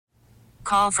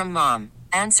Call from mom.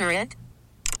 Answer it.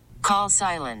 Call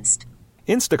silenced.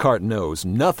 Instacart knows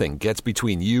nothing gets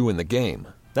between you and the game.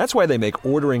 That's why they make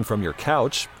ordering from your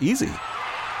couch easy.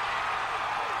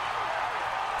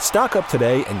 Stock up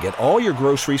today and get all your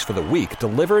groceries for the week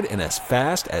delivered in as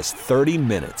fast as 30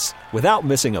 minutes without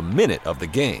missing a minute of the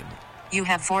game. You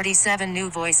have 47 new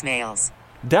voicemails.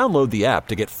 Download the app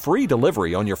to get free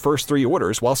delivery on your first 3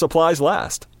 orders while supplies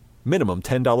last. Minimum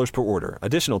 $10 per order.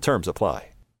 Additional terms apply.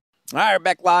 All right,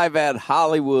 back live at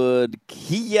Hollywood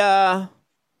Kia.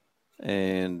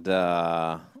 And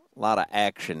a lot of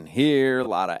action here, a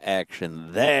lot of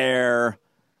action there.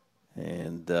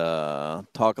 And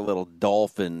talk a little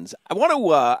Dolphins. I want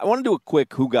to do a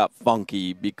quick Who Got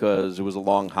Funky because it was a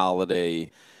long holiday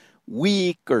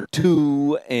week or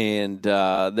two. And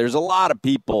there's a lot of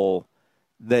people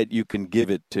that you can give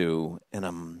it to. And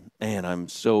I'm going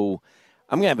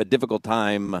to have a difficult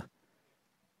time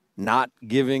not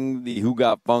giving the Who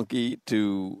Got Funky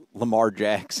to Lamar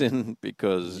Jackson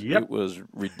because it was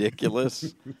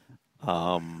ridiculous.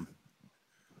 But,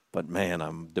 man,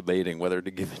 I'm debating whether to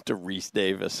give it to Reese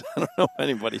Davis. I don't know if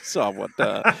anybody saw what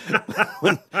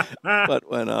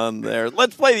went on there.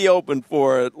 Let's play the open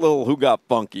for it. Little Who Got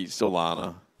Funky,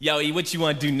 Solana. Yo, E, what you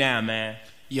want to do now, man?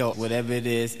 Yo, whatever it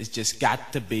is, it's just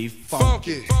got to be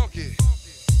funky. Funky.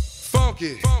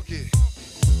 Funky. Funky.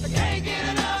 I can't get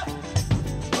enough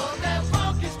of that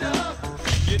funky stuff.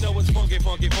 You know it's funky,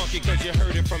 funky, funky, because you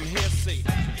heard it from here, see.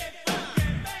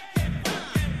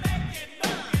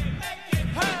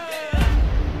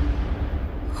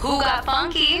 Who Got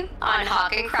Funky on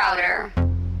Hawk and Crowder.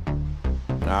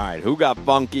 All right, Who Got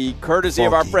Funky? Courtesy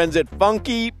of our friends at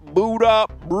Funky Buddha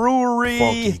Brewery.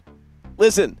 Funky.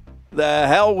 Listen, the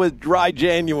hell with dry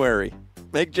January.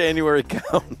 Make January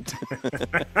count.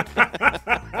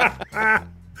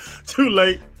 Too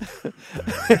late.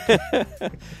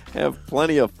 Have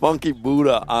plenty of Funky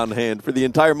Buddha on hand for the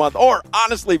entire month. Or,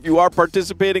 honestly, if you are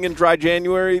participating in dry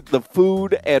January, the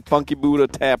food at Funky Buddha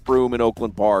Tap Room in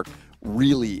Oakland Park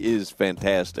really is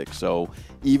fantastic. So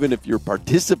even if you're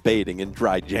participating in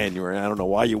dry January, I don't know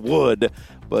why you would,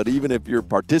 but even if you're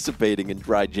participating in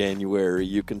dry January,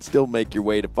 you can still make your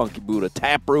way to Funky Buddha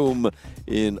Tap Room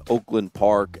in Oakland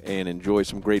Park and enjoy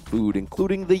some great food,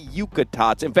 including the Yucca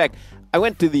Tots. In fact, I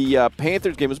went to the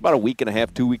Panthers game. It was about a week and a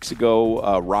half, 2 weeks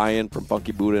ago. Ryan from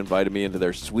Funky Buddha invited me into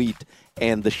their suite,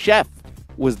 and the chef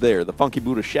was there, the Funky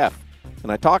Buddha chef.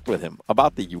 And I talked with him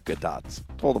about the Yucca Tots.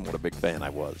 Told him what a big fan I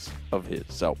was of his.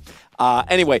 So,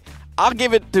 anyway, I'll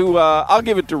give it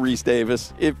to Reese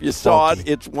Davis. If you saw it,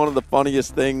 it's one of the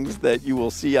funniest things that you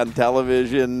will see on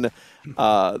television.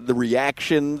 The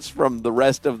reactions from the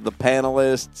rest of the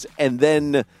panelists, and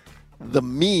then the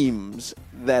memes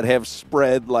that have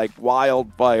spread like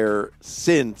wildfire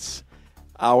since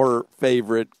our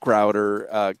favorite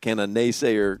Crowder, Can a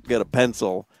Naysayer Get a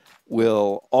Pencil,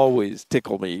 will always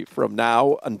tickle me from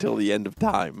now until the end of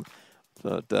time.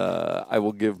 But I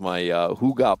will give my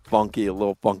Who Got Funky, a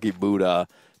little Funky Buddha,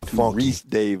 to Reese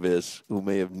Davis, who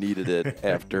may have needed it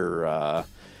after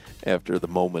the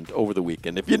moment over the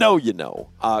weekend. If you know, you know.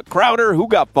 Crowder, Who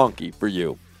Got Funky for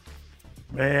you?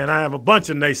 Man, I have a bunch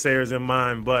of naysayers in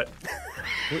mind, but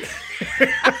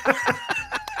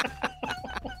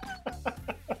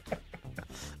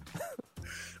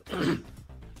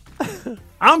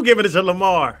I'm giving it to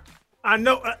Lamar. I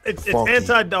know it's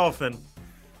anti-Dolphin.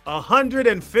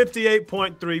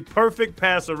 158.3 perfect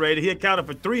passer rating. He accounted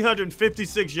for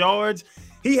 356 yards.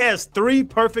 He has 3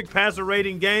 perfect passer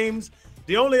rating games.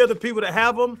 The only other people that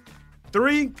have them,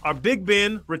 3 are Big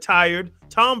Ben, retired,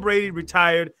 Tom Brady,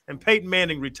 retired, and Peyton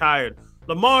Manning, retired.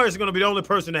 Lamar is going to be the only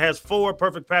person that has 4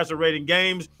 perfect passer rating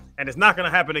games, and it's not going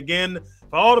to happen again.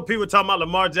 For all the people talking about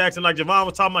Lamar Jackson, like Javon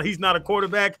was talking about, he's not a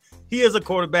quarterback. He is a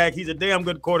quarterback. He's a damn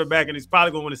good quarterback, and he's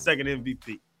probably going to win his second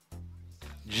MVP.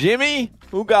 Jimmy?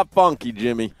 Who got funky,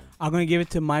 Jimmy? I'm going to give it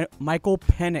to Michael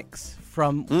Penix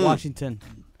from Washington.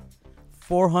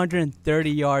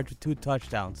 430 yards with 2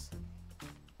 touchdowns.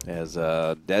 As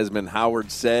Desmond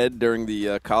Howard said during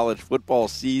the college football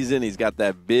season, he's got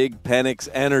that big Penix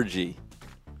energy.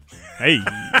 Hey.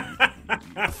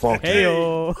 Funky.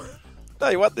 Hey-o.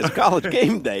 Tell you what, this college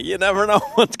game day, you never know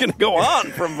what's going to go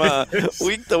on from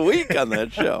week to week on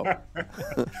that show.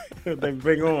 They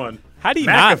bring on. How do you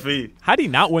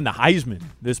not win the Heisman,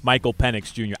 this Michael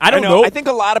Penix Jr.? I don't know. I think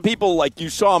a lot of people, like, you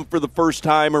saw him for the first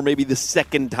time or maybe the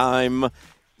second time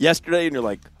yesterday, and you're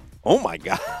like, oh, my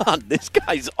God, this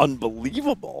guy's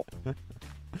unbelievable.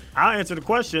 I'll answer the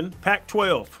question.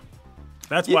 Pac-12.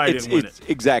 That's why I didn't win it.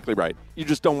 Exactly right. You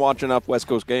just don't watch enough West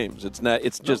Coast games.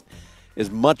 It's just as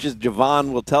much as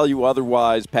Javon will tell you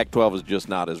otherwise, Pac-12 is just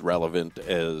not as relevant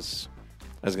as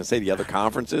I was going to say the other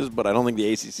conferences, but I don't think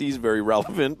the ACC is very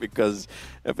relevant because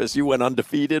FSU went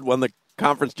undefeated, won the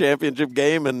conference championship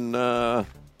game, and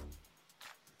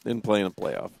didn't play in a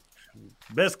playoff.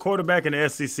 Best quarterback in the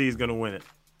SEC is going to win it.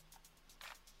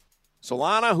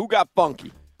 Solana, who got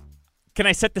funky? Can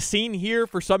I set the scene here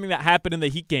for something that happened in the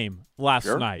Heat game last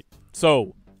Sure. night?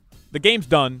 So, the game's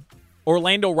done.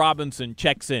 Orlando Robinson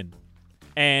checks in,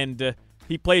 and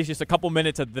he plays just a couple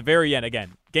minutes at the very end.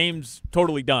 Again, game's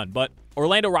totally done, but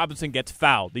Orlando Robinson gets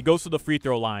fouled. He goes to the free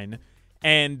throw line,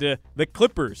 and the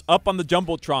Clippers up on the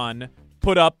Jumbotron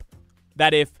put up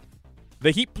that if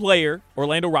the Heat player,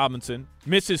 Orlando Robinson,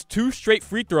 misses 2 straight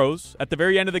free throws at the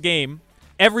very end of the game,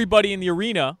 everybody in the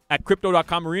arena at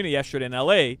Crypto.com Arena yesterday in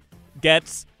L.A.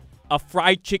 gets a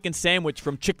fried chicken sandwich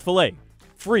from Chick-fil-A.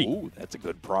 Free. Ooh, that's a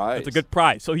good prize. That's a good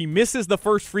prize. So he misses the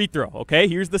first free throw, okay?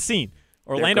 Here's the scene.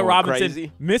 Orlando Robinson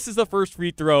crazy. misses the first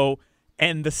free throw,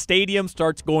 and the stadium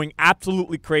starts going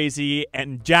absolutely crazy,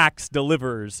 and Jax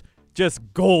delivers just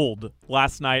gold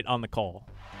last night on the call.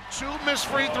 2 missed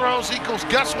free throws equals,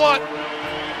 guess what?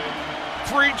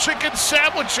 Free chicken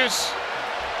sandwiches.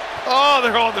 Oh,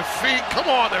 they're on their feet. Come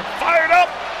on, they're fired up.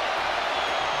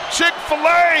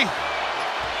 Chick-fil-A.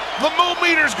 The moo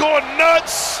meter's going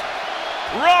nuts.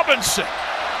 Robinson.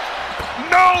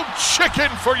 No chicken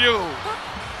for you.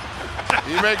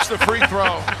 He makes the free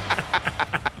throw.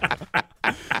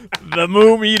 The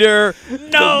moo meter.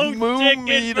 No The moo chicken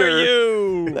meter. for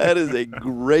you. That is a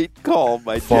great call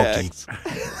by Jax.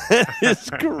 That is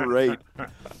great.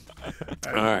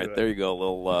 All right, there you go. A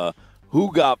little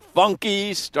Who Got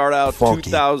Funky? Start out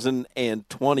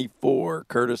 2024,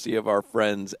 courtesy of our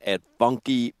friends at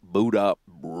Funky Buddha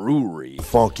Brewery.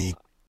 Funky.